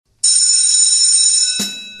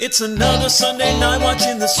It's another Sunday night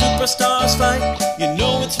watching the superstars fight. You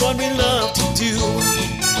know it's what we love to do.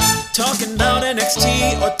 Talking about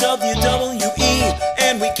NXT or WWE.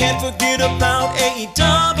 And we can't forget about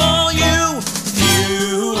AEW.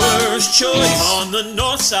 Viewer's Choice on the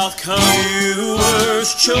North-South Con.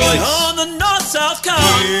 Viewer's Choice on the North-South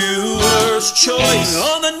Con. Viewer's Choice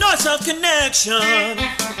on the North-South Connection.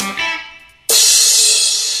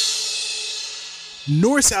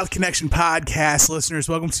 North-South Connection podcast listeners,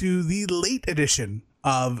 welcome to the late edition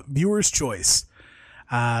of Viewer's Choice,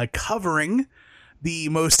 covering the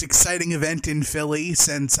most exciting event in Philly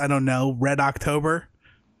since, I don't know, Red October.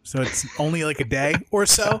 So it's only like a day or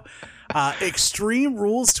so. Extreme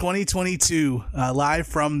Rules 2022, live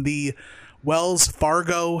from the Wells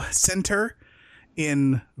Fargo Center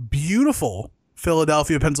in beautiful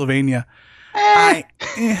Philadelphia, Pennsylvania.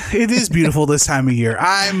 It is beautiful this time of year.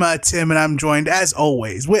 I'm Tim, and I'm joined, as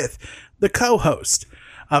always, with the co-host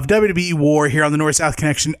of WWE War here on the North-South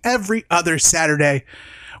Connection every other Saturday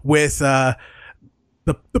with the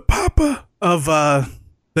papa of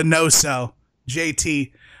the no-so,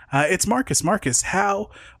 JT. It's Marcus. Marcus, how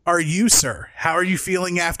are you, sir? How are you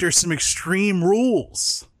feeling after some Extreme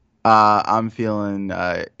Rules? I'm feeling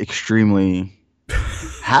extremely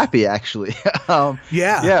happy, actually.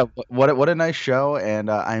 Yeah. What a nice show, and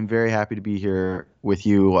I'm very happy to be here with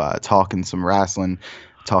you, talking some wrestling,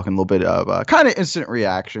 talking a little bit of kind of instant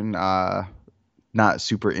reaction, not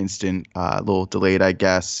super instant, a little delayed, I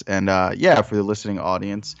guess. And for the listening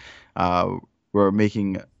audience, we're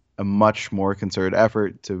making a much more concerted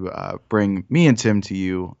effort to bring me and Tim to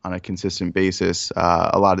you on a consistent basis.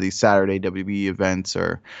 A lot of these Saturday WB events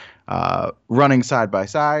are running side by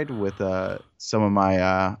side with some of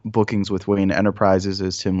my bookings with Wayne Enterprises,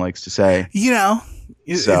 as Tim likes to say. You know,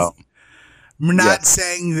 so I'm not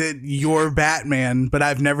saying that you're Batman, but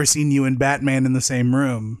I've never seen you and Batman in the same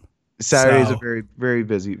room. Saturday is a very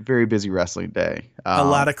busy wrestling day. A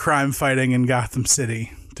lot of crime fighting in Gotham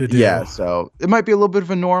City to do. Yeah, so it might be a little bit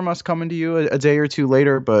of a norm us coming to you a day or two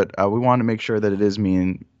later, but we want to make sure that it is me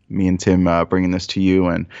and Tim bringing this to you.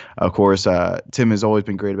 And of course, Tim has always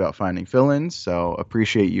been great about finding fill-ins, so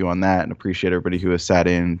appreciate you on that and appreciate everybody who has sat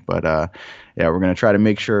in. But we're going to try to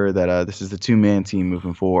make sure that this is the two-man team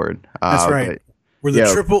moving forward. That's right. We're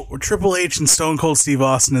the Triple H and Stone Cold Steve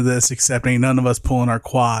Austin of this, except ain't none of us pulling our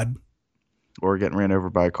quad. Or getting ran over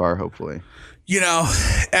by a car, hopefully. You know,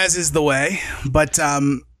 as is the way. But,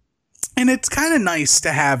 and it's kind of nice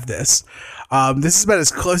to have this. This is about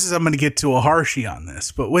as close as I'm going to get to a Harshie on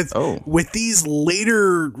this. But with these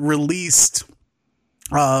later released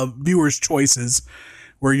viewers' choices,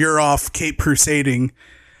 where you're off Cape Crusading,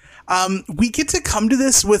 we get to come to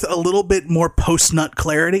this with a little bit more post-nut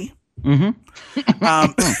clarity. Mm-hmm.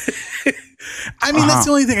 I mean, that's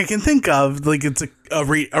the only thing I can think of. Like, it's a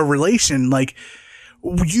relation. Like,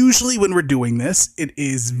 usually when we're doing this, it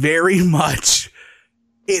is very much,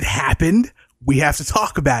 it happened. We have to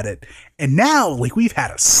talk about it. And now, like, we've had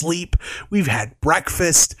a sleep. We've had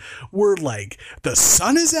breakfast. We're like, the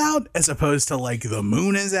sun is out as opposed to like the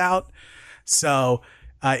moon is out. So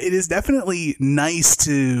it is definitely nice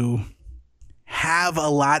to have a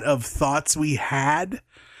lot of thoughts we had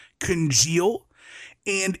congeal.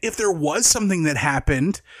 And if there was something that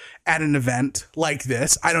happened at an event like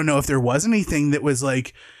this, I don't know if there was anything that was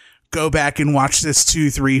like, go back and watch this 2,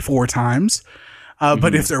 3, 4 times.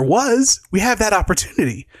 But if there was, we have that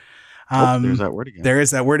opportunity. There's that word again. There is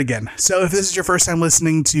that word again. So if this is your first time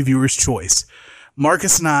listening to Viewer's Choice,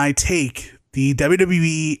 Marcus and I take the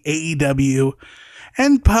WWE, AEW,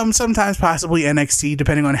 and sometimes possibly NXT,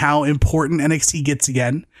 depending on how important NXT gets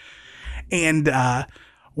again. And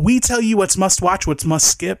we tell you what's must watch, what's must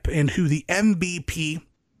skip, and who the MVP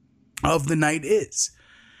of the night is.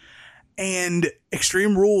 And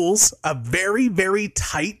Extreme Rules, a very, very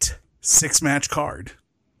tight 6-match card.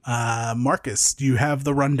 Marcus, do you have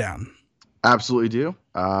the rundown? Absolutely do.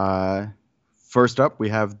 First up, we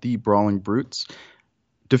have the Brawling Brutes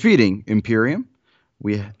defeating Imperium.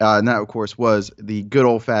 And that, of course, was the good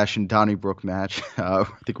old-fashioned Donnybrook match. I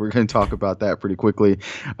think we're going to talk about that pretty quickly.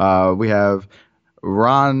 We have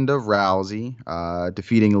Ronda Rousey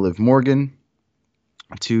defeating Liv Morgan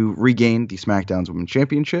to regain the SmackDown's Women's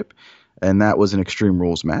Championship, and that was an Extreme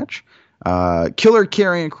Rules match. Killer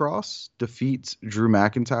Karrion Kross defeats Drew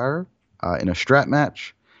McIntyre in a strap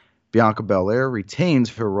match. Bianca Belair retains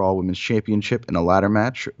her Raw Women's Championship in a ladder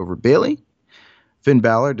match over Bayley. Finn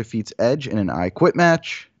Balor defeats Edge in an I Quit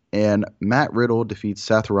match, and Matt Riddle defeats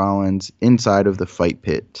Seth Rollins inside of the Fight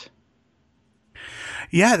Pit.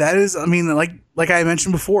 Yeah, that is, I mean, like I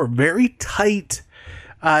mentioned before, very tight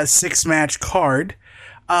 6-match card.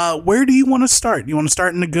 Where do you want to start? You want to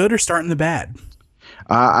start in the good or start in the bad?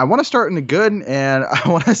 I want to start in the good, and I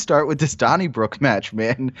want to start with this Donnybrook match,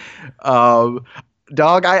 man.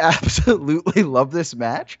 Dog, I absolutely love this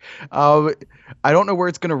match. I don't know where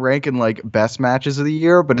it's going to rank in like best matches of the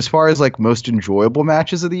year, but as far as like most enjoyable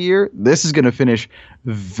matches of the year, this is going to finish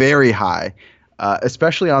very high.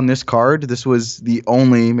 Especially on this card. This was the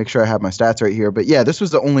only, make sure I have my stats right here, but yeah, this was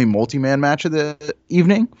the only multi-man match of the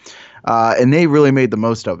evening, and they really made the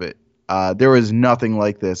most of it. There was nothing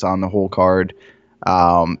like this on the whole card.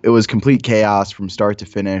 It was complete chaos from start to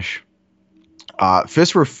finish.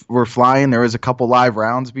 Fists were flying. There was a couple live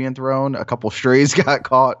rounds being thrown. A couple strays got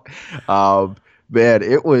caught. Man,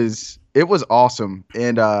 it was awesome.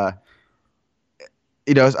 And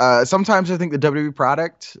sometimes I think the WWE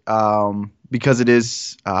product, because it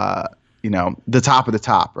is the top of the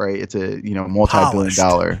top, right? It's a multi-billion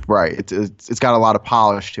dollar, right? It's got a lot of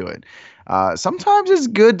polish to it. Sometimes it's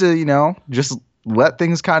good to just let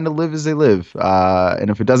things kind of live as they live. And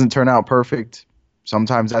if it doesn't turn out perfect,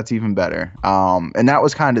 sometimes that's even better. And that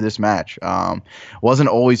was kind of this match. Wasn't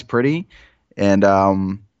always pretty, and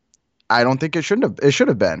I don't think it should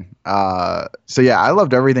have been. So yeah, I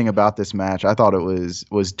loved everything about this match. I thought it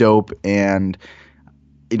was dope, and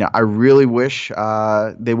I really wish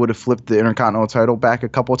they would have flipped the Intercontinental title back a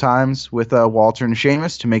couple times with Walter and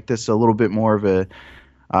Sheamus to make this a little bit more of a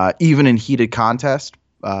even and heated contest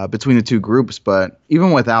between the two groups. But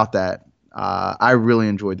even without that, I really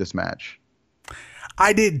enjoyed this match.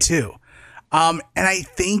 I did too. And I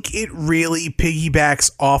think it really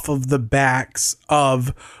piggybacks off of the backs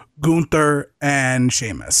of Gunther and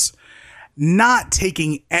Sheamus, not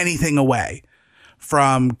taking anything away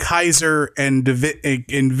from Kaiser and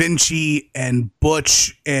Vinci and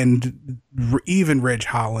Butch and even Ridge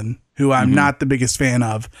Holland, who I'm not the biggest fan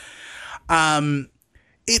of.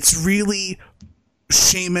 It's really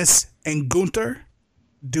Sheamus and Gunther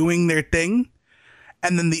doing their thing,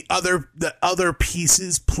 and then the other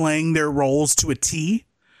pieces playing their roles to a T.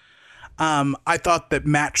 I thought that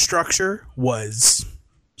match structure was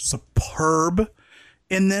superb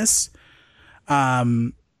in this.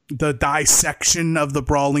 The dissection of the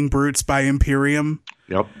Brawling Brutes by Imperium.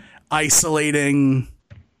 Yep. Isolating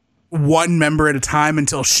one member at a time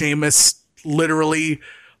until Sheamus literally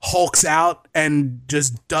hulks out and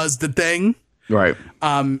just does the thing. Right.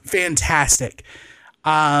 Fantastic.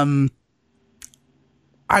 I'm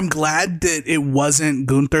glad that it wasn't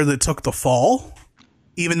Gunther that took the fall,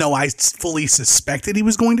 even though I fully suspected he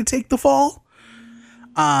was going to take the fall.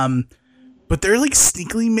 But they're like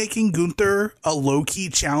sneakily making Gunther a low-key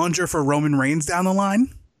challenger for Roman Reigns down the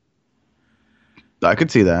line. I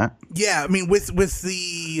could see that. Yeah, I mean, with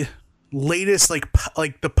the latest like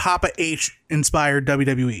the Papa H inspired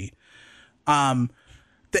WWE, the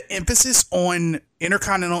emphasis on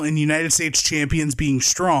Intercontinental and United States champions being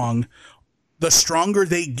strong, the stronger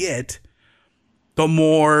they get, the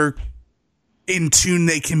more in tune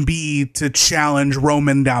they can be to challenge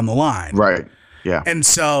Roman down the line. Right. Yeah. And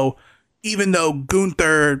so even though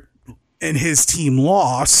Gunther and his team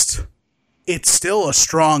lost, it's still a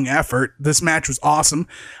strong effort. This match was awesome.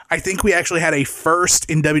 I think we actually had a first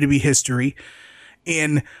in WWE history,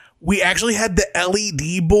 and we actually had the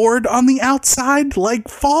LED board on the outside like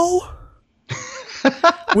fall,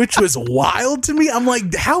 which was wild to me. I'm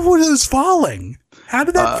like, how were those falling? How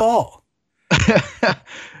did that fall?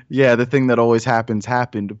 Yeah, the thing that always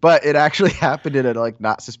happened, but it actually happened in a like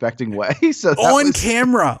not suspecting way. So on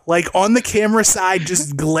camera, like on the camera side,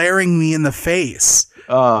 just glaring me in the face.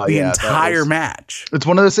 The entire match. It's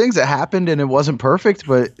one of those things that happened and it wasn't perfect,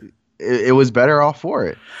 but it was better off for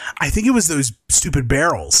it. I think it was those stupid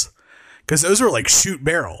barrels, because those were like shoot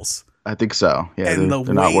barrels. I think so. Yeah, and the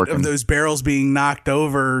weight of those barrels being knocked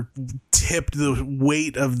over tipped the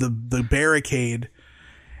weight of the barricade.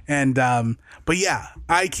 And but yeah,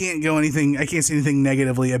 I can't see anything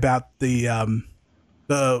negatively about the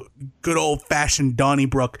good old fashioned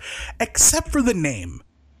Donnybrook, except for the name.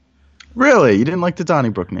 Really? You didn't like the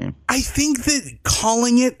Donnybrook name? I think that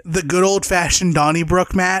calling it the good old fashioned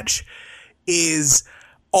Donnybrook match is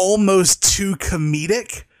almost too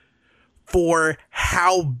comedic for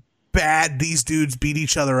how bad these dudes beat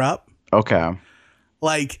each other up. Okay.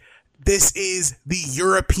 Like, this is the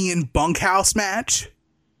European bunkhouse match.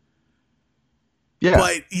 Yeah.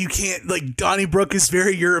 But you can't, like, Donnybrook is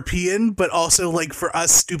very European, but also, like, for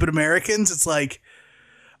us stupid Americans, it's like,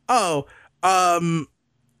 a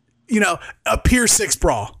Pier 6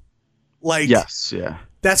 brawl. Like, yes, yeah.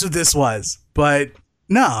 That's what this was. But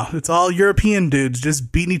no, it's all European dudes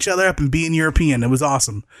just beating each other up and being European. It was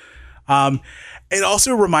awesome. It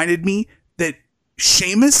also reminded me that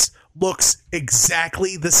Sheamus looks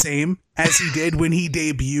exactly the same as he did when he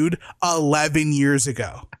debuted 11 years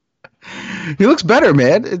ago. He looks better,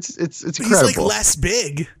 man. It's incredible. He's like less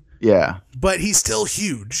big. Yeah. But he's still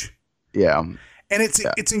huge. Yeah. And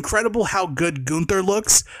it's incredible how good Gunther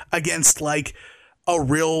looks against like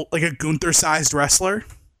a Gunther-sized wrestler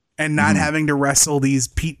and not having to wrestle these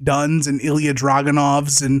Pete Dunnes and Ilya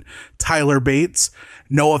Dragunovs and Tyler Bates.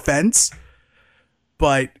 No offense.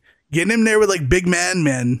 But getting him there with like big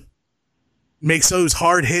men makes those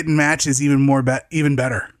hard-hitting matches even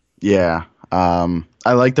better. Yeah.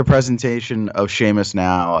 I like the presentation of Sheamus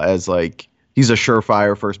now as like he's a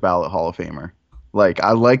surefire first ballot Hall of Famer. Like,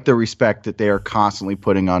 I like the respect that they are constantly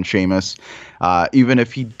putting on Sheamus. Even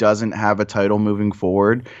if he doesn't have a title moving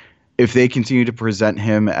forward, if they continue to present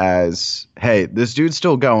him as, hey, this dude's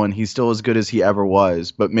still going, he's still as good as he ever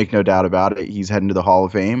was, but make no doubt about it, he's heading to the Hall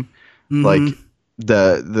of Fame. Mm-hmm. Like,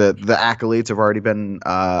 the accolades have already been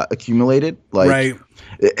accumulated. Like, right.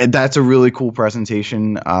 That's a really cool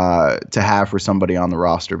presentation to have for somebody on the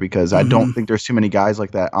roster, because I don't think there's too many guys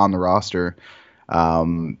like that on the roster,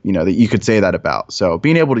 that you could say that about. So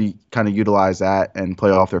being able to kind of utilize that and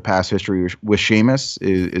play off their past history with Sheamus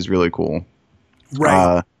is really cool.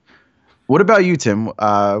 Right. What about you, Tim?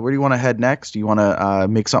 Where do you want to head next? Do you want to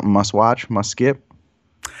make something must watch, must skip?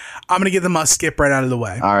 I'm going to get the must skip right out of the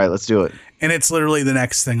way. All right, let's do it. And it's literally the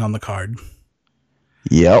next thing on the card.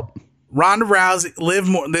 Yep. Ronda Rousey, Liv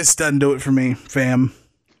Morgan. This doesn't do it for me, fam.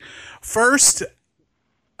 First,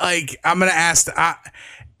 like, I'm going to ask,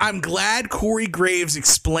 I'm glad Corey Graves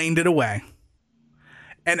explained it away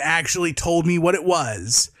and actually told me what it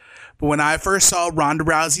was. But when I first saw Ronda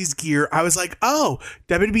Rousey's gear, I was like, oh,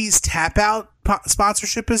 WWE's Tap Out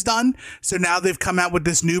sponsorship is done. So now they've come out with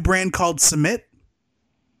this new brand called Submit.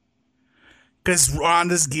 Because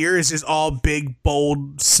Ronda's gear is just all big,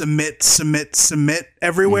 bold, submit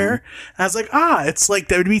everywhere. And I was like, it's like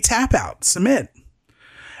WWE Tap Out, Submit.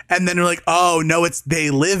 And then they're like, oh, no, it's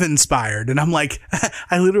They Live inspired. And I'm like,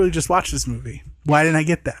 I literally just watched this movie. Why didn't I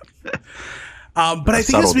get that? But I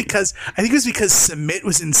think it was because Submit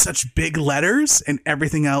was in such big letters and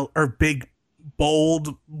everything else, or big,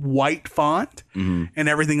 bold, white font. Mm-hmm. And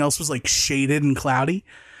everything else was like shaded and cloudy.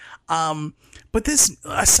 But this,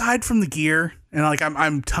 aside from the gear, and like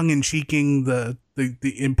I'm tongue-in-cheeking the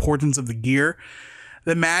importance of the gear,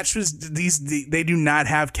 the match was they do not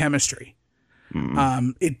have chemistry.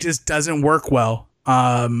 It just doesn't work well.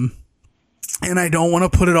 And I don't want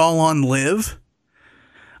to put it all on Liv.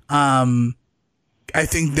 I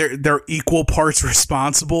think they're equal parts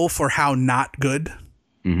responsible for how not good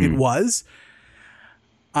it was.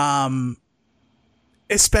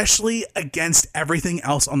 Especially against everything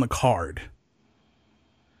else on the card.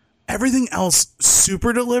 Everything else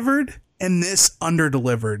super delivered, and this under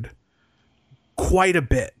delivered quite a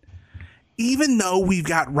bit. Even though we've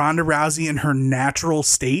got Ronda Rousey in her natural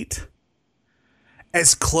state,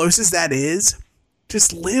 as close as that is,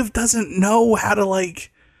 just Liv doesn't know how to, like,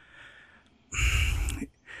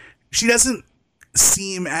 she doesn't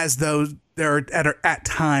seem as though there are at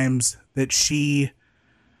times that she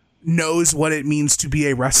knows what it means to be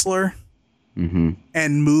a wrestler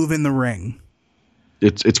and move in the ring.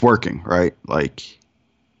 It's working, right? Like,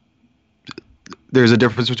 there's a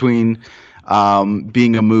difference between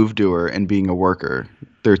being a move doer and being a worker.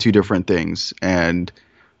 They're two different things, and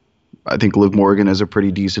I think Liv Morgan is a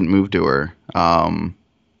pretty decent move doer.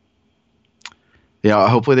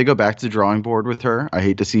 Hopefully they go back to the drawing board with her. I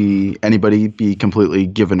hate to see anybody be completely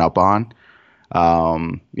given up on.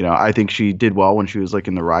 I think she did well when she was like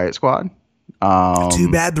in the Riot Squad.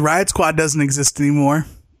 Too bad the Riot Squad doesn't exist anymore.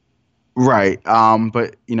 Right.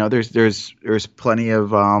 But there's plenty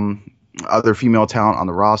of other female talent on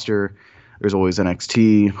the roster. There's always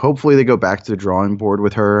NXT. Hopefully they go back to the drawing board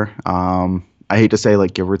with her. I hate to say,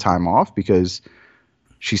 like, give her time off, because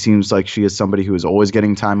she seems like she is somebody who is always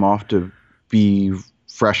getting time off to be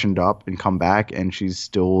freshened up and come back, and she's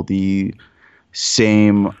still the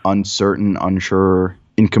same uncertain, unsure,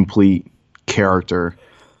 incomplete character.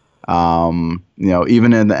 Even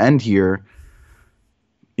in the end here,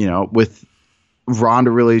 with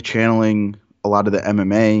Ronda really channeling a lot of the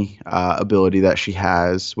MMA ability that she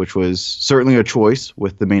has, which was certainly a choice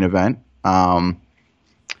with the main event.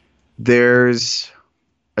 There's,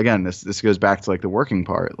 again, this goes back to like the working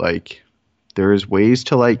part. Like, there's ways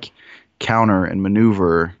to like counter and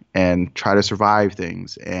maneuver and try to survive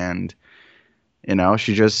things. And,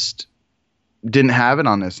 she just didn't have it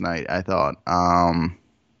on this night, I thought. And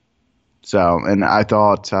I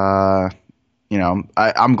thought, I'm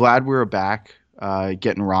glad we're back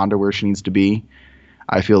getting Ronda where she needs to be.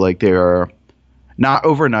 I feel like they're not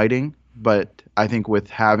overnighting, but I think with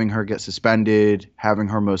having her get suspended, having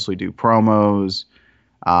her mostly do promos,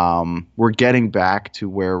 we're getting back to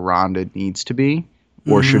where Ronda needs to be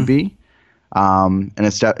or should be. And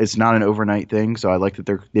it's not an overnight thing. So I like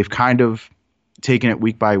that they've kind of taken it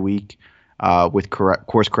week by week with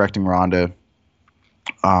course correcting Ronda.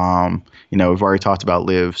 We've already talked about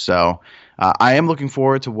Liv. So I am looking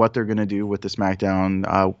forward to what they're going to do with the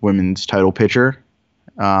SmackDown women's title picture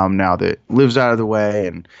now that Liv's out of the way.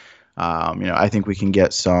 And, I think we can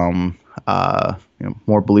get some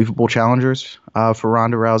more believable challengers for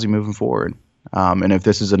Ronda Rousey moving forward. And if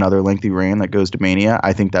this is another lengthy reign that goes to Mania,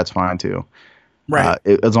 I think that's fine too. Right.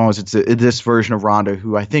 As long as it's this version of Ronda,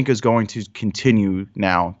 who I think is going to continue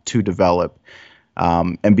now to develop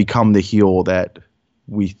and become the heel that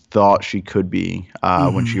we thought she could be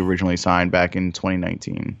when she originally signed back in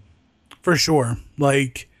 2019. For sure.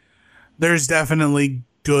 Like, there's definitely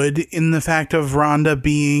good in the fact of Ronda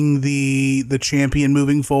being the champion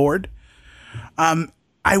moving forward. I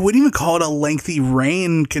wouldn't even call it a lengthy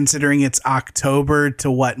reign considering it's October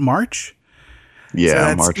to March?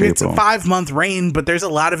 Yeah, so March, it's April. A 5-month reign, but there's a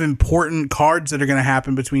lot of important cards that are going to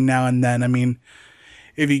happen between now and then. I mean,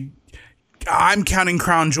 I'm counting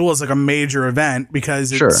Crown Jewel as like a major event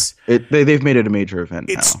because they've made it a major event.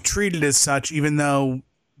 It's treated as such, even though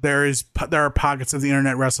there are pockets of the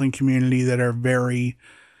internet wrestling community that are very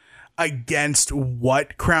against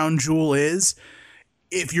what Crown Jewel is.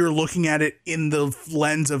 If you're looking at it in the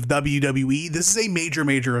lens of WWE, this is a major,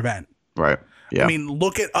 major event. Right. Yeah. I mean,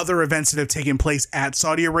 look at other events that have taken place at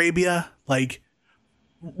Saudi Arabia. Like,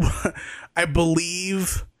 I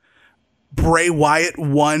believe Bray Wyatt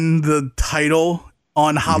won the title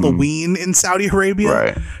on Halloween in Saudi Arabia.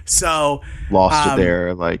 Right. So lost it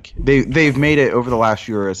there. Like they've made it over the last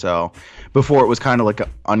year or so. Before it was kind of like an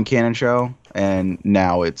uncanon show, and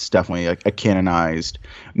now it's definitely a canonized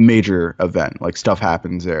major event. Like stuff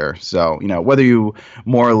happens there. So, whether you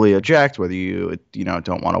morally object, whether you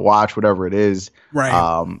don't want to watch, whatever it is, right.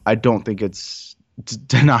 I don't think it's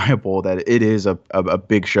deniable that it is a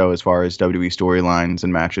big show as far as WWE storylines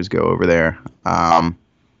and matches go over there.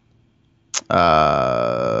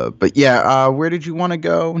 But yeah, where did you want to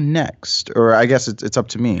go next? Or I guess it's up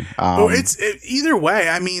to me. Either way.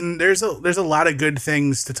 I mean, there's a lot of good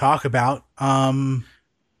things to talk about. I'm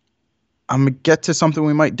gonna get to something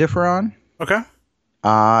we might differ on. Okay.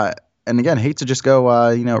 And again, hate to just go,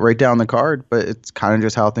 right down the card, but it's kind of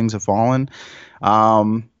just how things have fallen.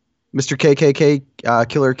 Mr. KKK,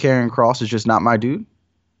 Killer Karrion Kross is just not my dude.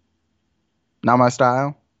 Not my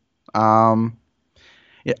style.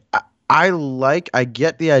 Yeah, I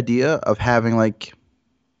get the idea of having like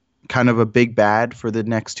kind of a big bad for the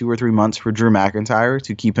next 2 or 3 months for Drew McIntyre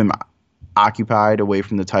to keep him occupied away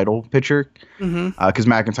from the title picture. Because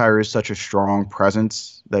McIntyre is such a strong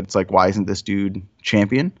presence that it's like, why isn't this dude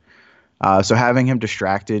champion? So having him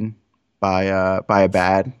distracted by a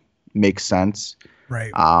bad makes sense.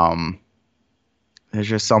 Right. There's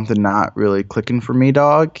just something not really clicking for me,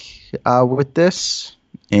 dog, with this.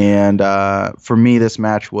 And for me, this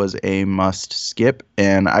match was a must skip,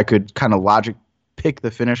 and I could kind of logic pick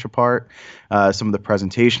the finish apart, some of the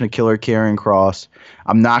presentation of Killer Karrion Kross.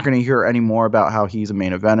 I'm not going to hear any more about how he's a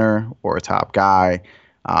main eventer or a top guy.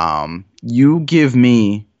 You give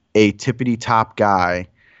me a tippity top guy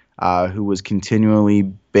who was continually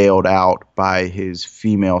bailed out by his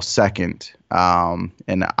female second,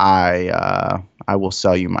 and I will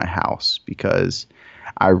sell you my house because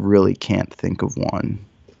I really can't think of one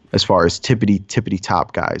as far as tippity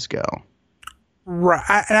top guys go.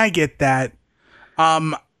 Right, and I get that.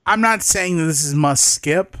 I'm not saying that this is must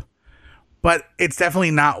skip, but it's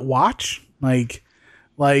definitely not watch. Like,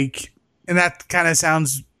 and that kind of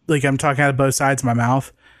sounds like I'm talking out of both sides of my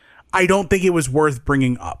mouth. I don't think it was worth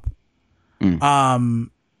bringing up.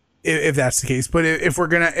 If that's the case, but if we're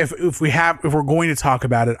going to talk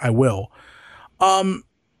about it, I will.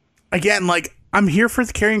 Again, like, I'm here for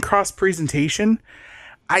the Karrion Kross presentation.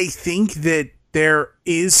 I think that there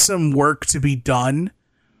is some work to be done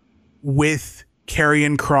with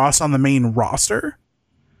Karrion Kross on the main roster.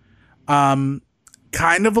 Kind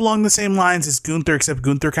of along the same lines as Gunther, except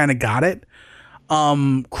Gunther kind of got it.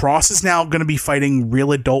 Kross is now going to be fighting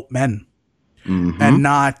real adult men. And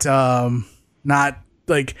not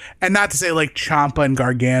like, and not to say like Ciampa and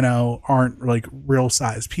Gargano aren't like real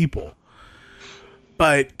size people,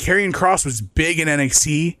 but Karrion Kross was big in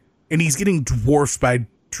NXT and he's getting dwarfed by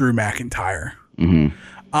Drew McIntyre.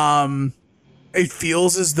 It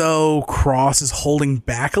feels as though Kross is holding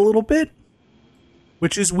back a little bit,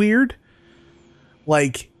 which is weird.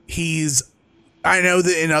 Like, I know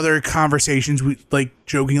that in other conversations we like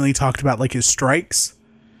jokingly talked about like his strikes.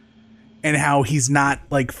 and how he's not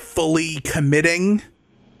like fully committing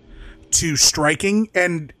to striking,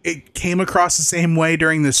 and it came across the same way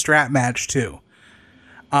during the strap match too.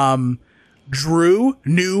 Drew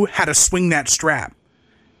knew how to swing that strap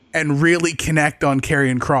and really connect on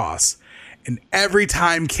Karrion Kross. And every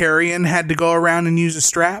time Karrion had to go around and use a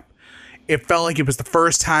strap, it felt like it was the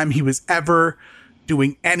first time he was ever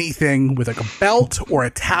doing anything with like a belt or a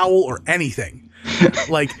towel or anything.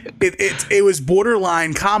 Like it was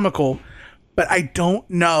borderline comical, but I don't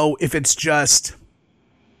know if it's just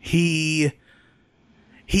he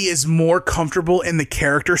is more comfortable in the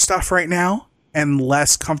character stuff right now and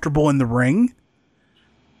less comfortable in the ring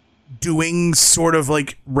doing sort of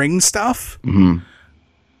like ring stuff. Mm-hmm.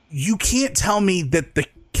 You can't tell me that the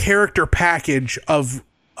character package of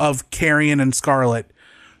Karrion and Scarlett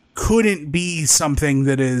couldn't be something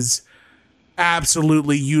that is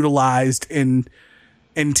absolutely utilized and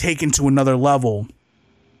taken to another level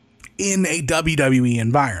in a WWE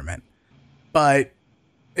environment. But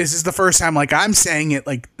this is the first time, like, I'm saying it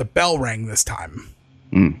like the bell rang this time.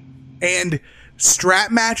 And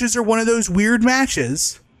strap matches are one of those weird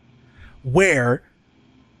matches where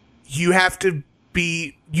you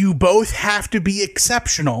both have to be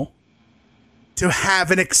exceptional to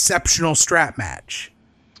have an exceptional strap match.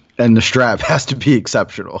 And the strap has to be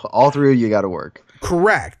exceptional. All three of you got to work.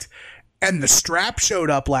 Correct. And the strap showed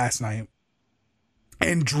up last night.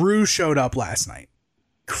 And Drew showed up last night.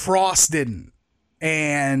 Kross didn't.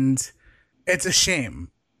 And it's a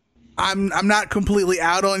shame. I'm not completely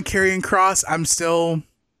out on Karrion Kross.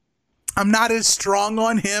 I'm not as strong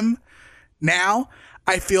on him now.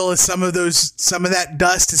 I feel as some of that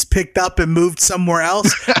dust is picked up and moved somewhere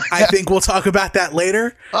else. I think we'll talk about that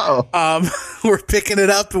later. We're picking it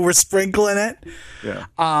up and we're sprinkling it. Yeah.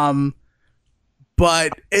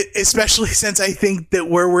 But especially since I think that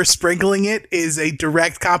where we're sprinkling it is a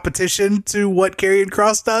direct competition to what Karrion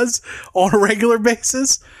Kross does on a regular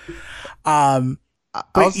basis. I'll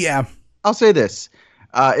say this.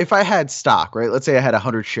 If I had stock, right? Let's say I had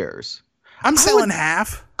 100 shares. I'm selling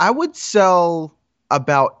half. I would sell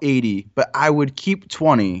about 80, but I would keep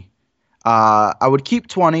 20. I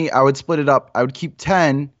would split it up. I would keep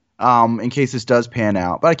 10 in case this does pan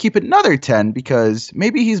out. But I keep another 10 because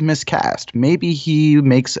maybe he's miscast. Maybe he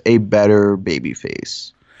makes a better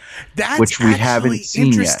babyface. Which we haven't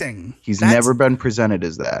seen yet. He's never been presented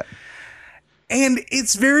as that. And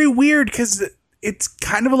it's very weird because it's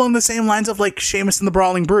kind of along the same lines of like Sheamus and the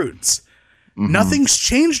Brawling Brutes. Mm-hmm. Nothing's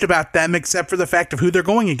changed about them except for the fact of who they're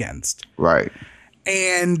going against. Right.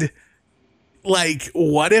 And like,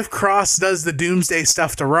 what if Kross does the Doomsday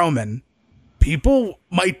stuff to Roman? People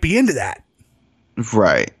might be into that.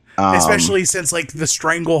 Right. Especially since like the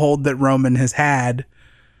stranglehold that Roman has had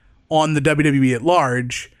on the WWE at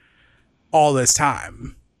large all this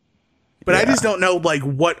time. But I just don't know like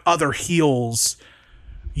what other heels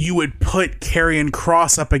you would put Karrion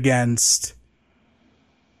Kross up against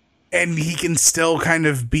and he can still kind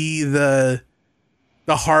of be the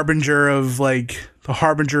harbinger of like the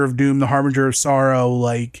harbinger of doom, the harbinger of sorrow,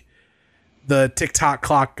 like the TikTok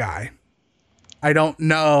clock guy. I don't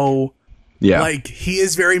know. Yeah. Like he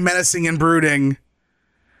is very menacing and brooding.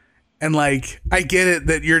 And like, I get it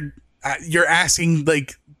that you're asking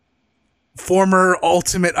like former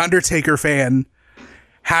Ultimate Undertaker fan,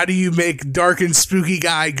 how do you make dark and spooky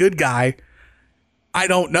guy good guy? I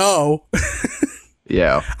don't know.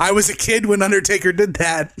 Yeah. I was a kid when Undertaker did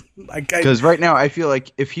that. Because right now I feel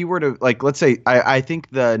like if he were to, like, let's say, I think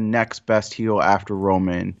the next best heel after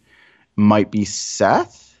Roman might be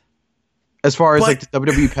Seth, as far as like the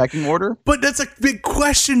WWE pecking order. But that's a big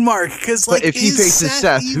question mark because like, if he faces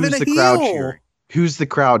Seth, who's the crowd cheering? Who's the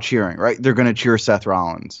crowd cheering? Right, they're going to cheer Seth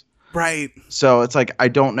Rollins. Right. So it's like, I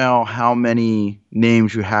don't know how many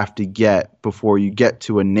names you have to get before you get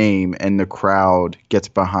to a name and the crowd gets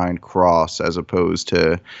behind Kross as opposed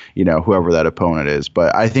to, you know, whoever that opponent is.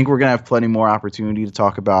 But I think we're going to have plenty more opportunity to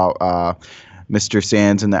talk about Mr.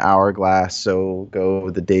 Sands and the Hourglass. So go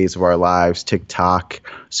the days of our lives, TikTok,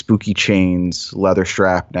 spooky chains, leather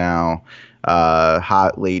strap now,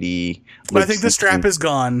 hot lady. But I think the strap is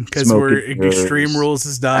gone because Extreme Rules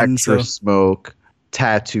is done. Extra smoke.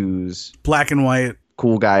 Tattoos, black and white,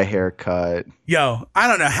 cool guy haircut. Yo, I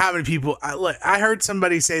don't know how many people. I heard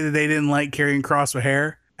somebody say that they didn't like Karrion Kross with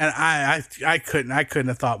hair, and I couldn't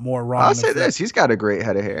have thought more wrong. I'll say this: he's got a great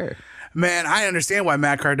head of hair. Man, I understand why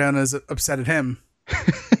Matt Cardona is upset at him.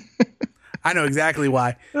 I know exactly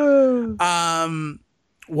why.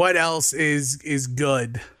 What else is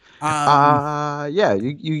good? Yeah,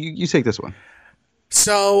 you take this one.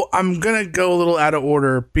 So I'm going to go a little out of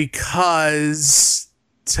order because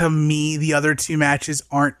to me, the other two matches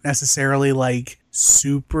aren't necessarily like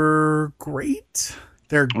super great.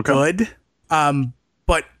 They're good.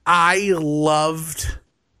 But I loved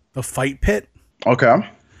the Fight Pit. Okay.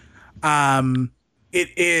 It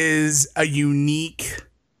is a unique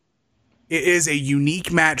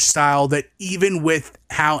match style that even with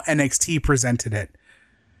how NXT presented it,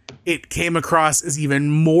 it came across as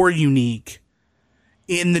even more unique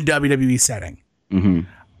in the WWE setting. Mm-hmm.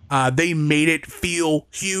 They made it feel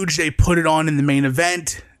huge. They put it on in the main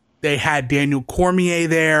event. They had Daniel Cormier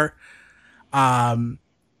there.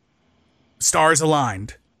 Stars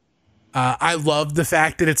aligned. I love the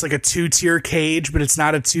fact that it's like a 2-tier cage, but it's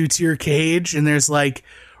not a 2-tier cage. And there's like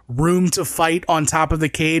room to fight on top of the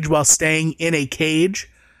cage while staying in a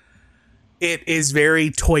cage. It is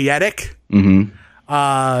very toyetic. Mm-hmm.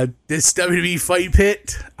 This WWE Fight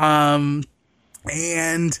Pit. And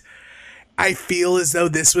I feel as though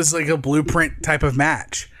this was like a blueprint type of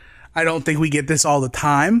match. I don't think we get this all the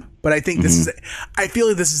time, but I think I feel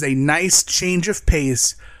like this is a nice change of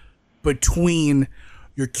pace between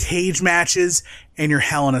your cage matches and your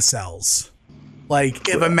Hell in a Cells. Like,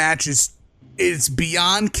 if a match is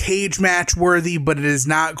beyond cage match worthy, but it is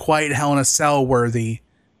not quite Hell in a Cell worthy,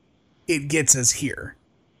 it gets us here.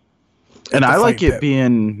 And I like it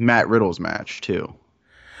being Matt Riddle's match too.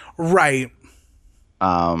 Right.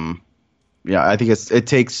 Yeah, I think it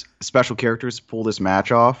takes special characters to pull this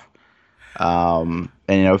match off. And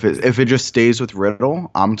you know, if it just stays with Riddle,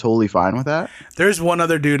 I'm totally fine with that. There's one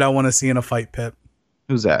other dude I want to see in a Fight Pit.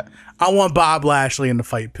 Who's that? I want Bob Lashley in the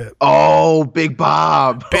Fight Pit. Oh, Big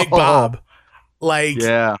Bob. Big Bob. Like,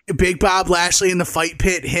 yeah. Big Bob Lashley in the Fight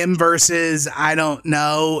Pit, him versus, I don't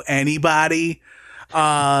know, anybody.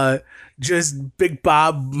 Just Big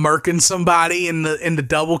Bob murking somebody in the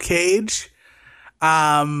double cage.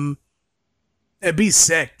 It'd be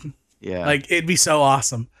sick. Yeah. Like, it'd be so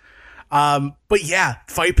awesome. But yeah,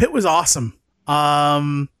 Fight Pit was awesome.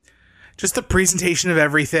 Just the presentation of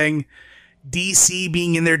everything. DC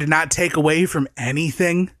being in there did not take away from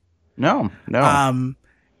anything. No.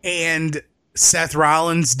 And Seth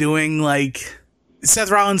Rollins playing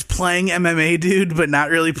MMA dude, but not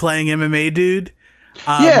really playing MMA dude.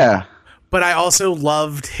 Yeah. But I also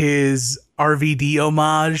loved his RVD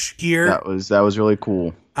homage here. That was really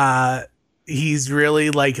cool. He's really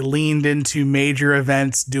like leaned into major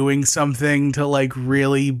events doing something to like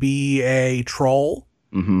really be a troll.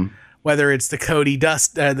 Mm-hmm. Whether it's the Cody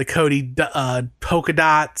polka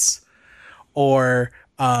dots or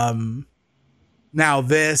now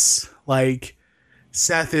this, like,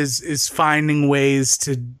 Seth is finding ways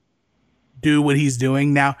to do what he's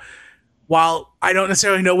doing. Now, while I don't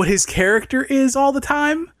necessarily know what his character is all the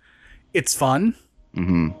time, it's fun.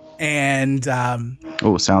 Mm-hmm. And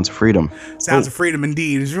Sounds of Freedom. Sounds of Freedom,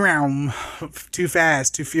 indeed. Too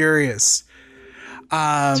fast, too furious.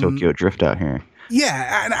 Tokyo Drift out here.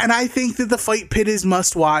 Yeah, and I think that the Fight Pit is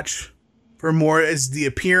must watch for more as the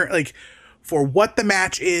appearance, like for what the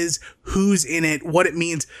match is, who's in it, what it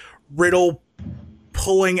means. Riddle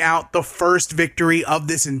pulling out the first victory of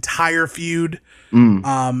this entire feud.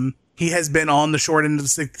 He has been on the short end of the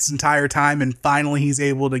stick this entire time, and finally he's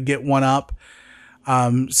able to get one up.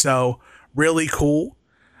 So really cool.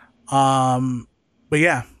 But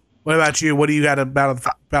yeah, what about you? What do you got about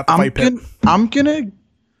the Fight Pit?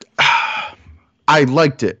 I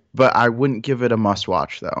liked it, but I wouldn't give it a must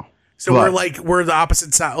watch though. So we're the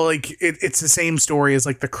opposite side. Like it's the same story as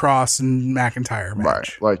like the Cross and McIntyre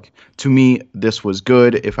match. Right. Like, to me, this was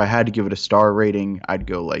good. If I had to give it a star rating, I'd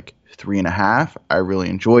go like 3.5. I really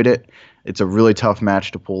enjoyed it. It's a really tough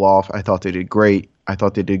match to pull off. I thought they did great. I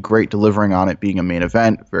thought they did great delivering on it being a main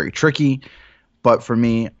event. Very tricky. But for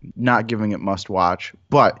me, not giving it must watch.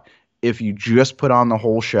 But if you just put on the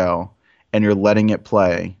whole show and you're letting it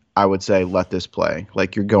play, I would say let this play.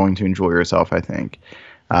 Like, you're going to enjoy yourself, I think.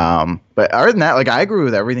 But other than that, like, I agree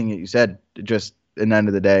with everything that you said. Just at the end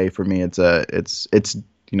of the day, for me, it's not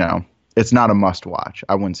a must watch.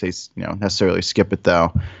 I wouldn't say, necessarily skip it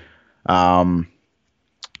though. I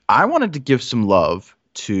wanted to give some love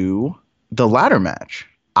to the ladder match.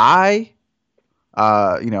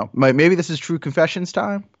 Maybe this is true confessions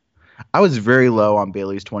time. I was very low on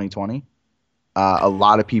Bayley's 2020. A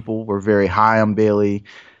lot of people were very high on Bayley.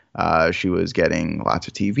 She was getting lots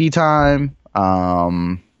of TV time.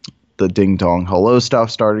 The ding dong hello stuff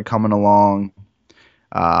started coming along.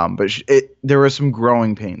 But there were some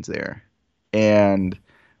growing pains there. And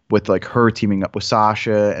with like her teaming up with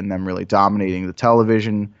Sasha and them really dominating the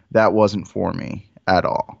television, that wasn't for me at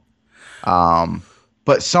all.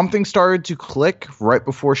 But something started to click right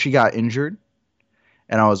before she got injured.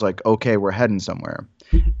 and I was like, okay, we're heading somewhere.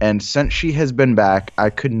 And since she has been back, I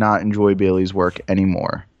could not enjoy Bayley's work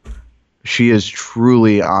anymore. She is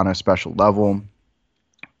truly on a special level,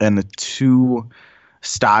 and the two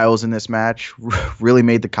styles in this match really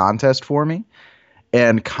made the contest for me.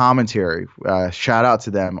 And commentary, shout out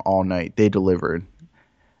to them all night. They delivered.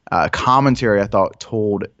 Commentary, I thought,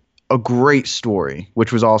 told a great story,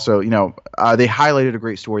 which was also, they highlighted a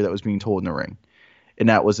great story that was being told in the ring. And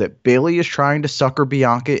that was that Bayley is trying to sucker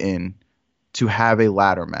Bianca in to have a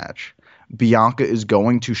ladder match. Bianca is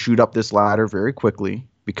going to shoot up this ladder very quickly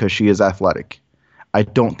because she is athletic. I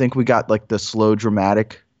don't think we got like the slow,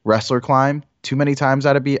 dramatic wrestler climb too many times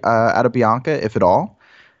out of Bianca, if at all.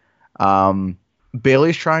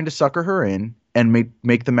 Bayley's trying to sucker her in and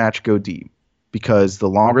make the match go deep, because the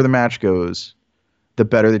longer the match goes, the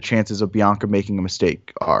better the chances of Bianca making a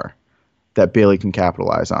mistake are that Bayley can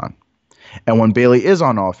capitalize on. And when Bayley is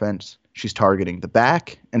on offense, she's targeting the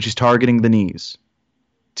back and she's targeting the knees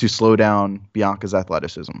to slow down Bianca's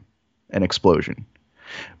athleticism and explosion.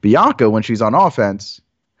 Bianca, when she's on offense,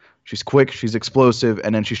 she's quick, she's explosive,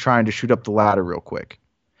 and then she's trying to shoot up the ladder real quick.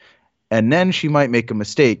 And then she might make a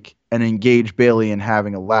mistake and engage Bayley in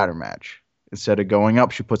having a ladder match. Instead of going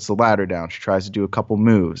up, she puts the ladder down. She tries to do a couple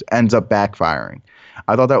moves, ends up backfiring.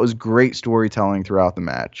 I thought that was great storytelling throughout the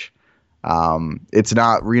match. It's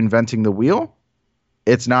not reinventing the wheel.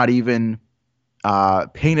 It's not even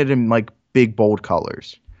painted in like big, bold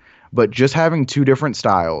colors. But just having two different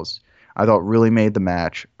styles, I thought really made the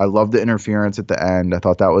match. I loved the interference at the end. I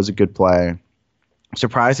thought that was a good play.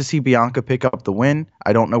 Surprised to see Bianca pick up the win.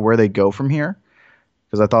 I don't know where they go from here,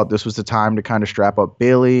 because I thought this was the time to kind of strap up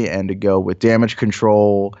Bayley and to go with Damage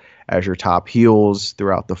Control as your top heels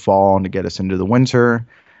throughout the fall and to get us into the winter.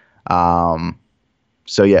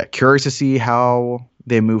 So yeah, curious to see how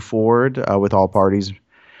they move forward with all parties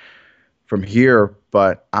from here.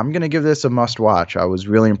 But I'm going to give this a must watch. I was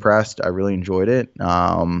really impressed. I really enjoyed it.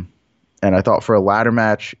 And I thought for a ladder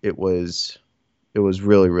match, it was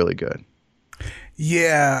really, really good.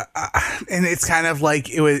 Yeah, and it's kind of like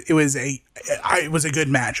it was a good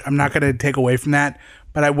match. I'm not going to take away from that,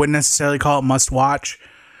 but I wouldn't necessarily call it must watch.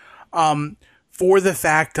 For the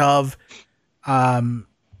fact of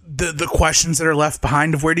the questions that are left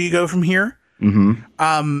behind of where do you go from here.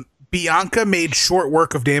 Mm-hmm. Bianca made short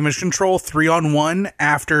work of Damage Control 3-on-1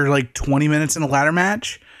 after like 20 minutes in a ladder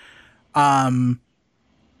match.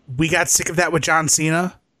 We got sick of that with John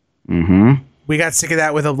Cena. Mm-hmm. We got sick of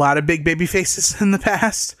that with a lot of big baby faces in the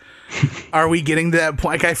past. Are we getting to that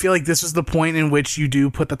point? Like, I feel like this was the point in which you do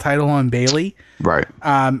put the title on Bayley. Right.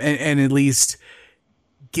 And at least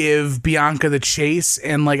give Bianca the chase.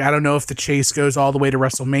 And like, I don't know if the chase goes all the way to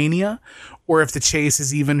WrestleMania or if the chase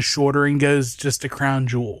is even shorter and goes just to Crown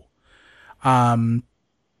Jewel. I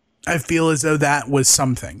feel as though that was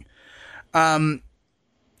something. Kind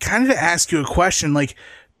of to ask you a question, like,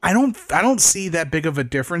 I don't see that big of a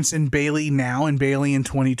difference in Bayley now and Bayley in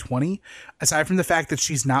 2020, aside from the fact that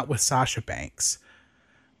she's not with Sasha Banks.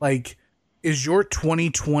 Like, is your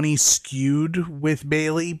 2020 skewed with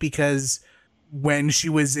Bayley because when she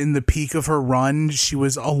was in the peak of her run, she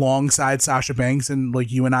was alongside Sasha Banks, and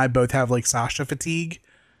like you and I both have like Sasha fatigue?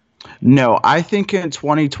 No, I think in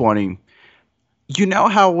 2020, you know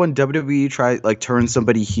how when WWE turns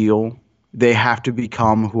somebody heel, they have to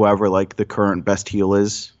become whoever like the current best heel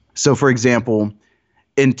is. So for example,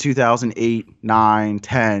 in 2008, 9,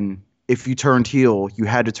 10, if you turned heel, you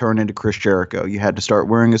had to turn into Chris Jericho. You had to start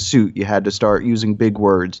wearing a suit. You had to start using big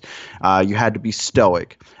words. You had to be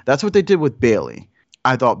stoic. That's what they did with Bayley.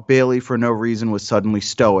 I thought Bayley, for no reason, was suddenly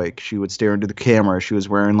stoic. She would stare into the camera. She was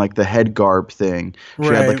wearing like the head garb thing. She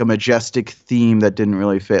had like a majestic theme that didn't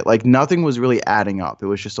really fit. Like nothing was really adding up. It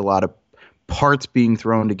was just a lot of parts being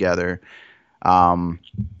thrown together. And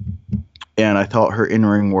I thought her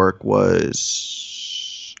in-ring work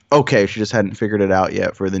was okay. She just hadn't figured it out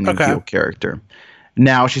yet for the new heel character.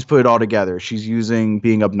 Now she's put it all together. She's using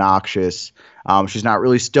being obnoxious. She's not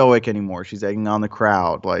really stoic anymore. She's egging on the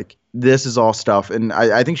crowd. Like this is all stuff. And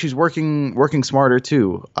I think she's working smarter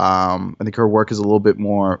too. I think her work is a little bit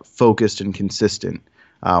more focused and consistent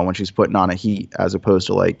when she's putting on a heat, as opposed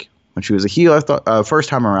to like when she was a heel. I thought first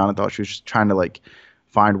time around, I thought she was just trying to like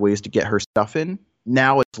find ways to get her stuff in.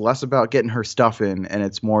 Now it's less about getting her stuff in, and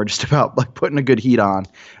it's more just about like putting a good heat on,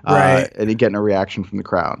 and getting a reaction from the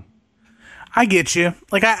crowd. I get you.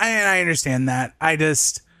 Like I understand that. I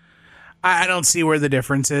don't see where the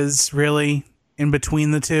difference is really in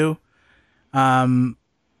between the two. But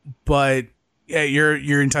yeah,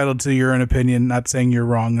 you're entitled to your own opinion. Not saying you're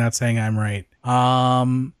wrong. Not saying I'm right.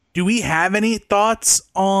 Do we have any thoughts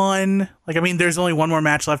on, like, I mean, there's only one more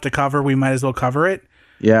match left to cover. We might as well cover it.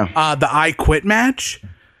 Yeah. The I Quit match.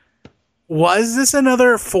 Was this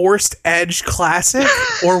another forced Edge classic,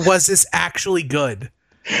 or was this actually good?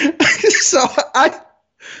 So I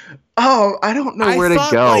don't know where to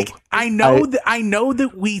go. Like, I know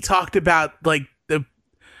that we talked about like the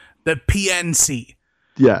PNC.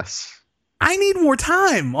 Yes. I need more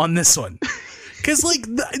time on this one. Because, like,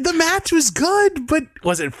 the match was good, but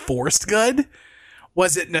was it forced good?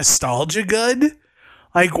 Was it nostalgia good?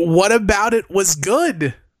 Like, what about it was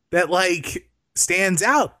good that, like, stands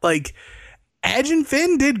out? Like, Edge and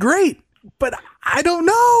Finn did great, but I don't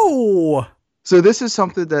know. So this is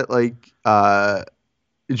something that, like,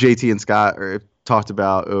 JT and Scott talked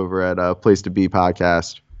about over at Place to Be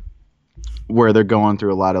podcast, where they're going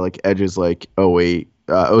through a lot of, like, Edge's, like, 08,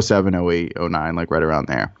 07, 08, 09, like, right around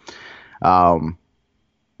there. I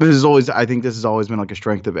think this has always been like a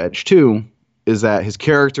strength of Edge too, is that his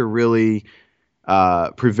character really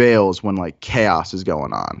prevails when like chaos is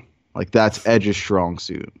going on. Like that's Edge's strong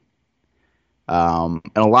suit. And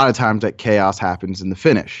a lot of times that chaos happens in the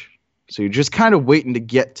finish. So you're just kind of waiting to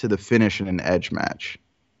get to the finish in an Edge match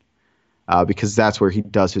because that's where he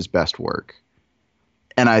does his best work.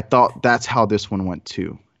 And I thought that's how this one went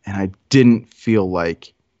too. And I don't feel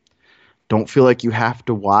like you have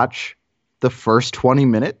to watch the first 20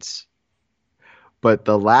 minutes, but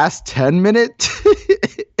the last 10 minutes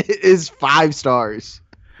is 5 stars.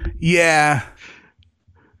 Yeah.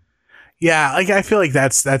 Yeah, like I feel like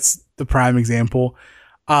that's the prime example.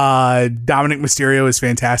 Dominic Mysterio is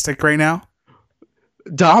fantastic right now.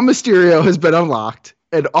 Dom Mysterio has been unlocked,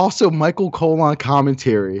 and also Michael Cole on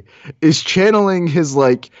commentary is channeling his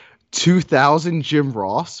like 2000 Jim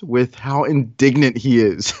Ross with how indignant he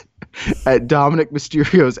is at Dominic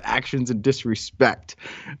Mysterio's actions and disrespect.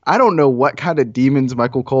 I don't know what kind of demons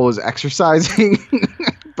Michael Cole is exercising,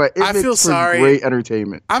 but it makes for great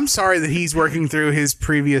entertainment. I'm sorry that he's working through his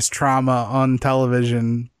previous trauma on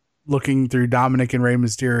television, looking through Dominic and Rey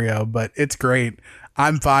Mysterio, but it's great.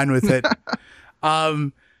 I'm fine with it.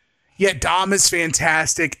 Yeah, Dom is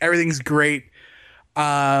fantastic. Everything's great.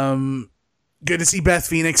 Good to see Beth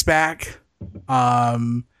Phoenix back.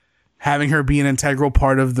 Having her be an integral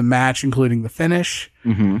part of the match, including the finish.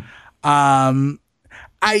 Mm-hmm.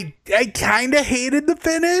 I kind of hated the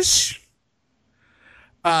finish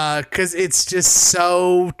because it's just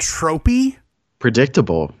so tropey.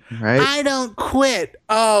 Predictable, right? I don't quit.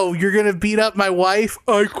 Oh, you're going to beat up my wife?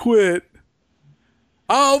 I quit.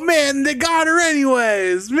 Oh, man, they got her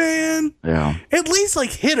anyways, man. Yeah. At least, like,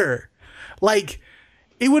 hit her. Like,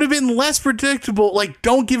 it would have been less predictable. Like,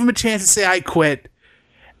 don't give him a chance to say I quit.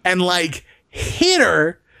 And like hit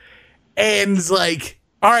her and like,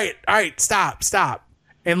 all right, stop.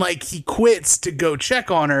 And like he quits to go check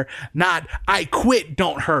on her, not I quit,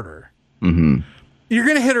 don't hurt her. Mm-hmm. You're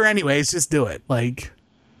going to hit her anyways, just do it. Like,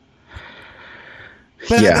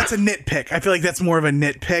 but yeah. That's a nitpick. I feel like that's more of a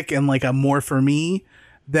nitpick and like a more for me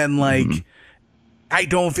than like, I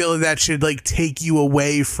don't feel that should like take you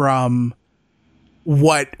away from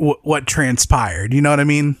what transpired. You know what I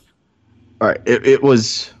mean? All right, it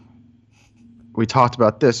was. We talked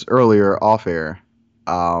about this earlier off air.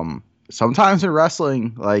 Sometimes in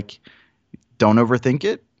wrestling, like, don't overthink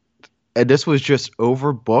it. And this was just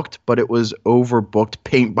overbooked, but it was overbooked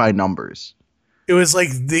paint by numbers. It was like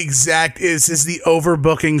the exact is the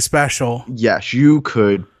overbooking special. Yes, you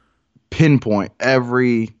could pinpoint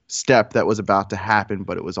every step that was about to happen,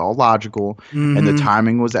 but it was all logical, and the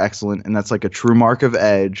timing was excellent, and that's like a true mark of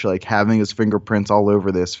Edge, like having his fingerprints all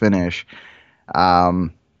over this finish.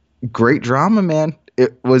 Great drama, man.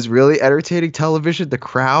 It was really entertaining television. The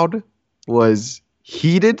crowd was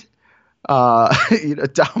heated. Dom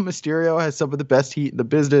Mysterio has some of the best heat in the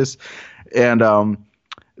business. And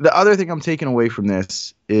the other thing I'm taking away from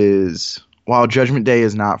this is, while Judgment Day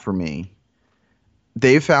is not for me,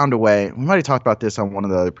 they found a way. We might have talked about this on one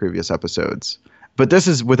of the other previous episodes, but this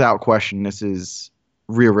is without question. This is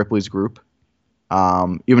Rhea Ripley's group.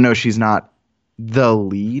 Even though she's not the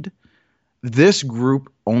lead, this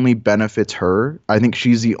group only benefits her. I think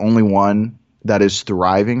she's the only one that is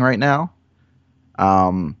thriving right now.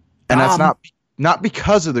 And that's not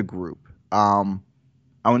because of the group. I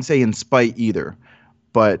wouldn't say in spite either,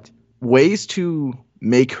 but ways to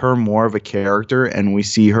make her more of a character and we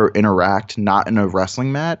see her interact not in a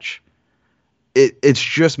wrestling match. It's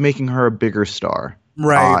just making her a bigger star.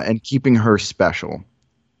 Right. And keeping her special.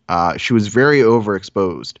 She was very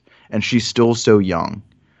overexposed and she's still so young.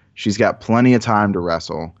 She's got plenty of time to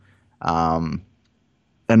wrestle. And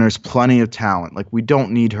and there's plenty of talent. Like, we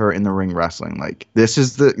don't need her in the ring wrestling. Like, this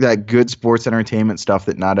is that good sports entertainment stuff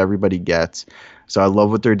that not everybody gets. So I love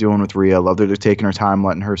what they're doing with Rhea. I love that they're taking her time,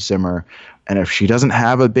 letting her simmer. And if she doesn't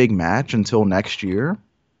have a big match until next year,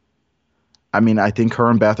 I mean, I think her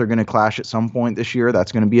and Beth are going to clash at some point this year.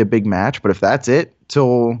 That's going to be a big match. But if that's it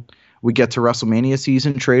till we get to WrestleMania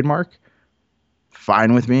season trademark,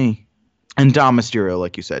 fine with me. And Dom Mysterio,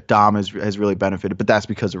 like you said, Dom has really benefited, but that's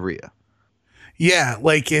because of Rhea. Yeah,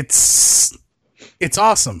 like it's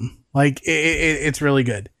awesome. Like it's really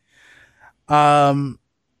good.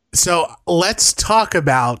 So let's talk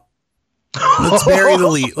about. Let's bury the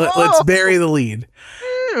lead. Let's bury the lead.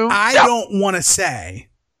 I don't want to say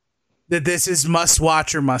that this is must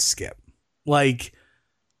watch or must skip, like,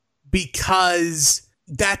 because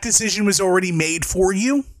that decision was already made for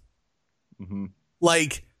you. Mm-hmm.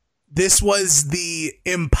 Like, this was the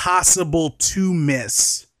impossible to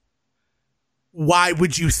miss. Why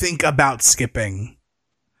would you think about skipping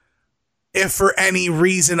if for any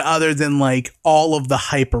reason other than like all of the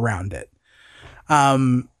hype around it?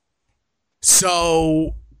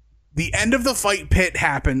 So the end of the fight pit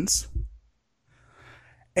happens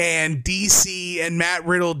and DC and Matt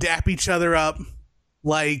Riddle dap each other up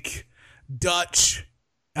like Dutch.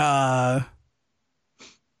 And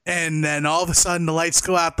then all of a sudden the lights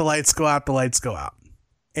go out,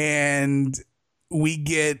 and we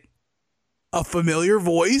get a familiar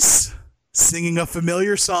voice singing a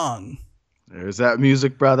familiar song. There's that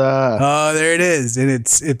music, brother. Oh, there it is. And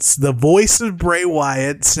it's the voice of Bray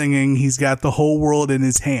Wyatt singing He's Got the Whole World in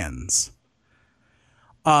His Hands.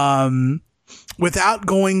 Without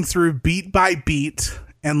going through beat by beat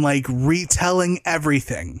and like retelling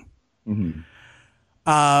everything. Mm-hmm.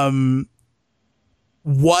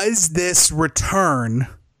 Was this return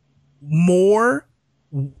more,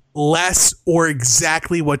 less, or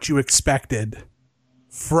exactly what you expected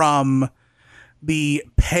from the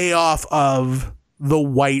payoff of the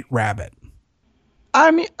White Rabbit? I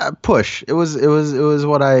mean, push. It was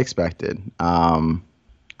what I expected.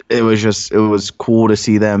 It was cool to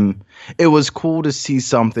see them. It was cool to see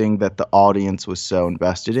something that the audience was so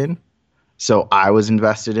invested in. So I was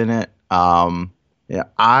invested in it. Yeah,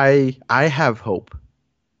 I have hope,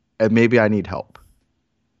 and maybe I need help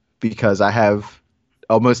because I have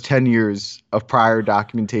almost 10 years of prior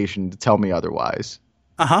documentation to tell me otherwise.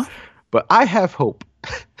 Uh-huh. But I have hope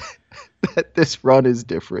that this run is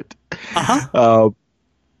different. Uh-huh.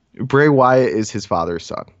 Bray Wyatt is his father's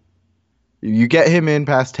son. You get him in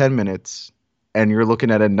past 10 minutes, and you're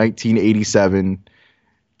looking at a 1987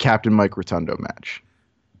 Captain Mike Rotundo match.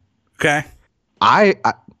 Okay. I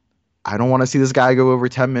don't want to see this guy go over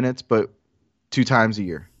 10 minutes, but 2 times a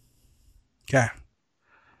year. Okay.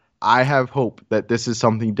 I have hope that this is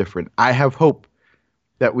something different. I have hope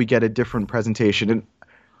that we get a different presentation. And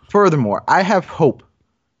furthermore, I have hope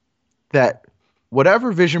that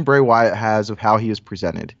whatever vision Bray Wyatt has of how he is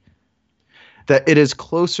presented, that it is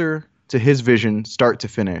closer to his vision start to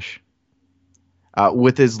finish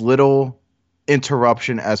with as little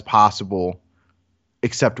interruption as possible,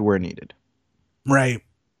 except where needed. Right.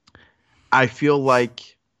 I feel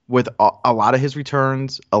like with a lot of his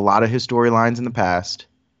returns, a lot of his storylines in the past,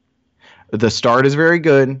 the start is very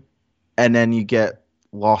good, and then you get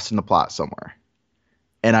lost in the plot somewhere.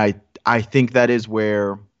 And I think that is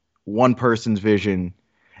where one person's vision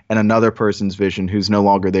and another person's vision who's no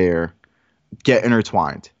longer there get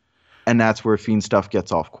intertwined. And that's where Fiend stuff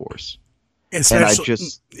gets off course. And I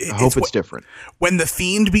just hope it's different. When The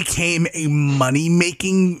Fiend became a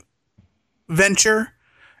money-making venture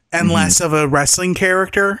and less of a wrestling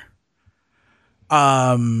character,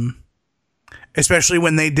 especially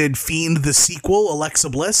when they did Fiend the sequel, Alexa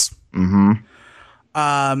Bliss,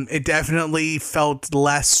 it definitely felt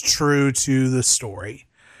less true to the story.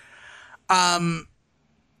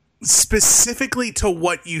 Specifically to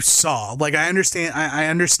what you saw, like I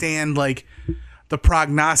understand like the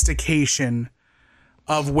prognostication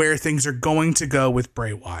of where things are going to go with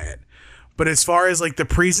Bray Wyatt, but as far as like the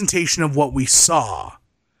presentation of what we saw,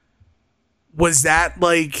 was that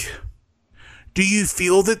like, do you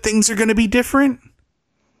feel that things are going to be different?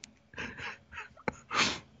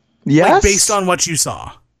 Yes. Like based on what you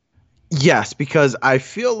saw. Yes, because I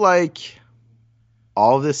feel like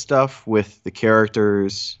all of this stuff with the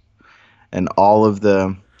characters and all of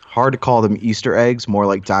the, hard to call them Easter eggs, more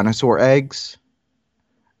like dinosaur eggs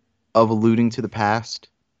of alluding to the past.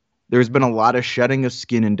 There's been a lot of shedding of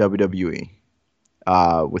skin in WWE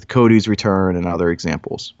with Cody's return and other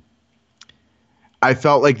examples. I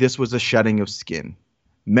felt like this was a shedding of skin,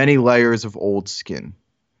 many layers of old skin.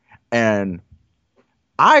 And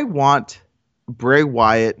I want Bray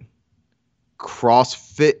Wyatt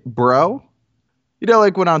CrossFit bro. You know,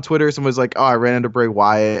 like when on Twitter someone's like, "Oh, I ran into Bray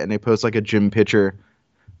Wyatt," and they post like a gym picture.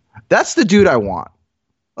 That's the dude I want.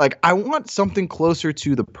 Like, I want something closer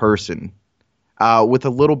to the person, with a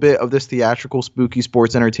little bit of this theatrical, spooky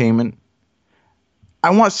sports entertainment.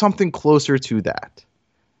 I want something closer to that.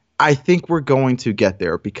 I think we're going to get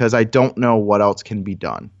there because I don't know what else can be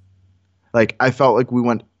done. Like, I felt like we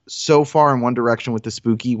went so far in one direction with the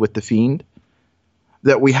spooky, with the Fiend,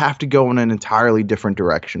 that we have to go in an entirely different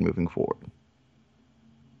direction moving forward.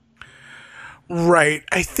 Right.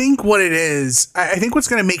 I think what it is, I think what's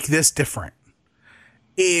going to make this different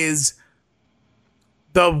is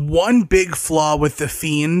the one big flaw with the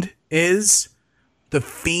Fiend is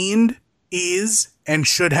and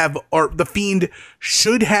should have, or the Fiend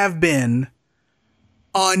should have been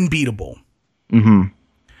unbeatable. Mm-hmm.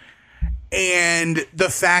 And the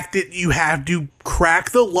fact that you have to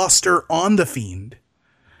crack the luster on the Fiend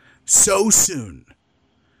so soon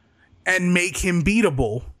and make him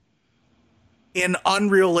beatable in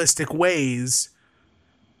unrealistic ways,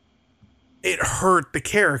 it hurt the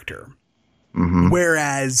character. Mm-hmm.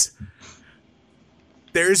 Whereas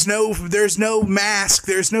there's no mask,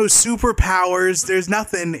 there's no superpowers, there's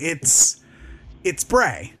nothing. It's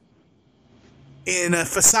Bray in a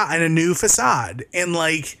facade, in a new facade, and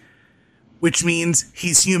like, which means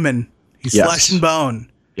he's human, he's flesh and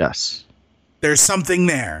bone. Yes, there's something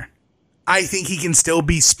there. I think he can still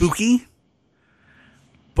be spooky,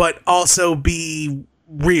 but also be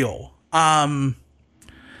real.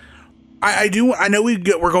 I know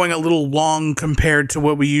we're going a little long compared to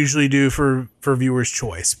what we usually do for viewers'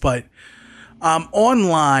 choice, but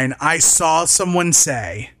online I saw someone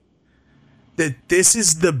say that this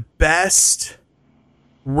is the best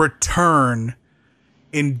return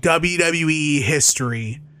in WWE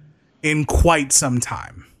history in quite some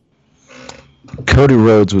time. Cody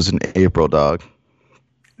Rhodes was in April, dog.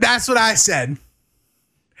 That's what I said.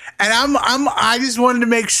 And I just wanted to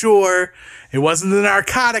make sure it wasn't the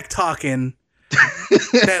narcotic talking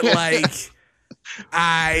that like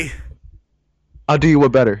I'll do you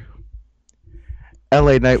one better.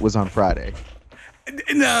 LA Knight was on Friday.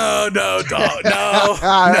 No, dog,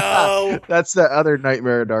 no. That's the other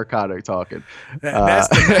nightmare narcotic talking. That's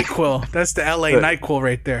the NyQuil. That's the LA NyQuil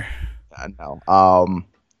right there. I know.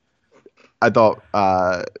 I thought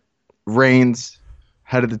Reigns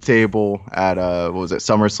head of the table at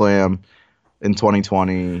SummerSlam in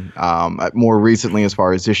 2020. More recently, as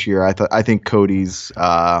far as this year, I think Cody's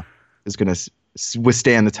is going to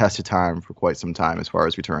withstand the test of time for quite some time as far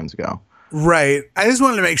as returns go. Right. I just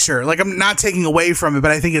wanted to make sure. Like, I'm not taking away from it,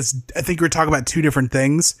 but I think we're talking about two different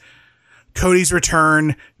things. Cody's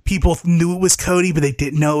return, people knew it was Cody, but they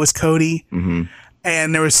didn't know it was Cody. Mm-hmm.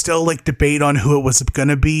 And there was still like debate on who it was going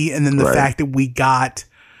to be. And then the fact that we got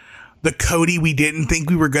the Cody we didn't think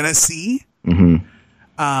we were going to see.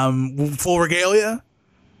 Mm-hmm. Full regalia.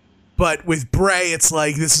 But with Bray, it's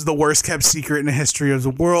like, this is the worst kept secret in the history of the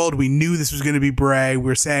world. We knew this was going to be Bray.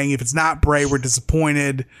 We're saying if it's not Bray, we're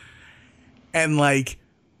disappointed. And like,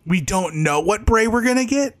 we don't know what Bray we're going to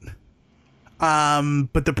get.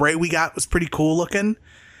 But the Bray we got was pretty cool looking.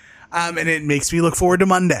 And it makes me look forward to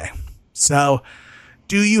Monday. So,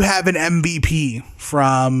 do you have an MVP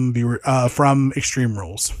from Extreme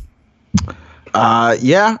Rules?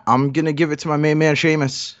 Yeah, I'm going to give it to my main man,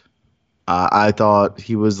 Sheamus. I thought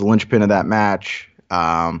he was the linchpin of that match.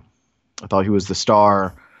 I thought he was the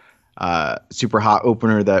star. Super hot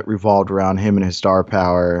opener that revolved around him and his star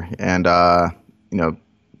power. And,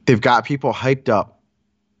 they've got people hyped up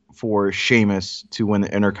for Sheamus to win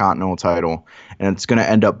the Intercontinental title. And it's going to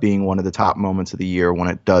end up being one of the top moments of the year when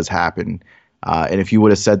it does happen. And if you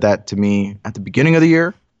would have said that to me at the beginning of the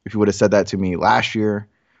year, if you would have said that to me last year,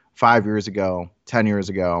 5 years ago, 10 years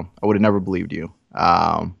ago, I would have never believed you.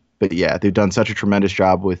 But yeah, they've done such a tremendous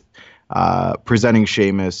job with presenting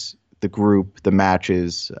Sheamus, the group, the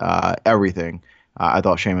matches, everything. I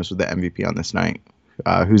thought Sheamus was the MVP on this night.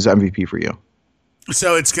 Who's the MVP for you?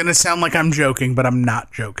 So it's going to sound like I'm joking, but I'm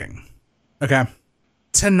not joking. Okay.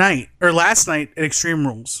 Last night at Extreme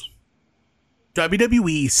Rules,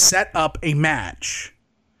 WWE set up a match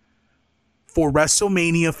for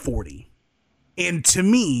WrestleMania 40. And to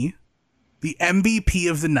me, the MVP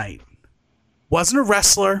of the night wasn't a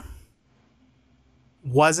wrestler,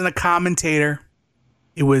 wasn't a commentator.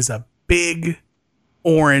 It was a big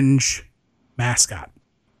orange mascot.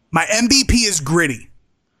 My MVP is Gritty.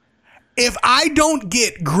 If I don't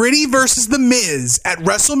get Gritty versus The Miz at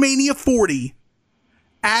WrestleMania 40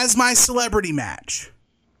 as my celebrity match,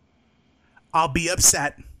 I'll be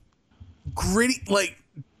upset. Gritty, like,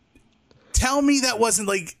 tell me that wasn't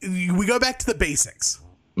like, we go back to the basics.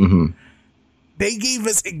 Mm-hmm. They gave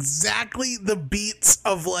us exactly the beats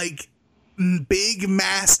of like big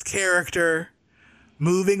masked character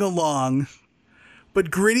moving along, but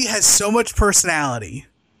Gritty has so much personality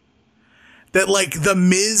that like the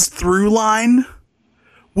Miz through line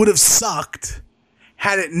would have sucked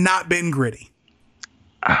had it not been Gritty.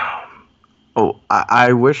 I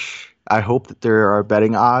hope that there are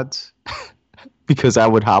betting odds because I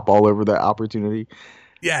would hop all over that opportunity.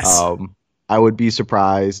 Yes. I would be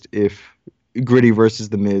surprised if Gritty versus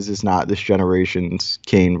The Miz is not this generation's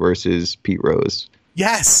Kane versus Pete Rose.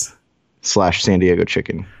 Yes. / San Diego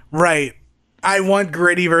Chicken. Right. I want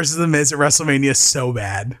Gritty versus The Miz at WrestleMania so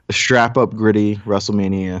bad. Strap up Gritty,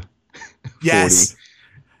 WrestleMania 40. Yes.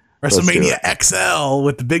 WrestleMania XL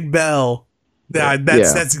with the big bell.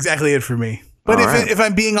 That's exactly it for me. But if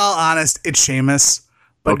I'm being all honest, it's Sheamus.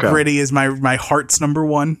 But Gritty is my heart's number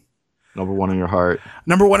one. Number one in your heart.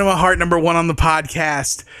 Number one in my heart. Number one on the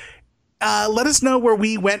podcast. Let us know where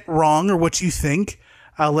we went wrong or what you think.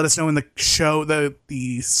 Let us know in the show, the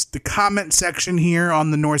comment section here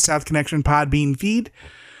on the North South Connection Podbean feed.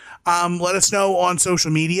 Let us know on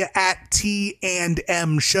social media at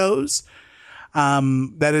T&M Shows.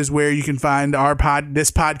 That is where you can find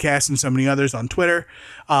this podcast and so many others on Twitter.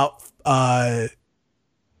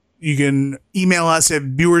 You can email us at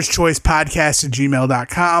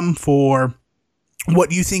viewerschoicepodcast@gmail.com for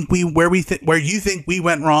what you think where you think we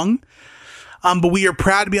went wrong. But we are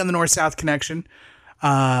proud to be on the North South Connection.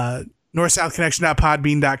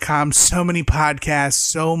 NorthSouthConnection.podbean.com. So many podcasts,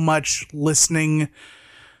 so much listening,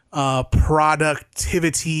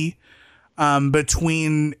 productivity,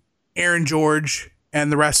 between Aaron George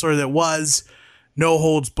and the wrestler that was, No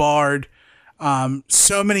Holds Barred.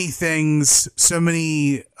 So many things, so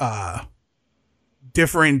many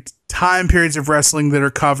different time periods of wrestling that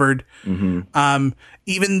are covered. Mm-hmm.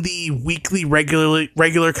 Even the weekly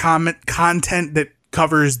regular content that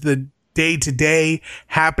covers the day-to-day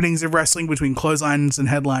happenings of wrestling between Clotheslines and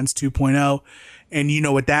Headlines 2.0. And you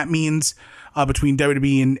know what that means, between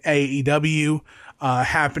WWE and AEW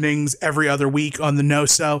happenings every other week on the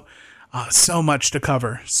No-So. So much to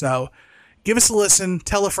cover. So give us a listen.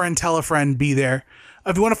 Tell a friend, be there.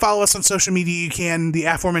 If you want to follow us on social media, you can. The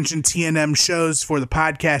aforementioned TNM Shows for the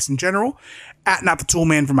podcast in general. At Not the Tool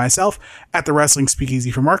Man for myself. At The Wrestling Speakeasy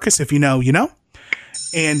for Marcus. If you know, you know.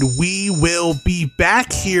 And we will be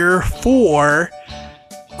back here for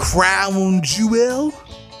Crown Jewel.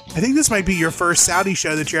 I think this might be your first Saudi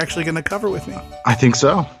show that you're actually going to cover with me. I think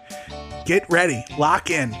so. Get ready. Lock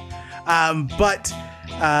in. But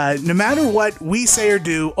no matter what we say or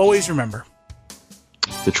do, always remember,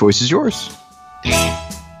 the choice is yours.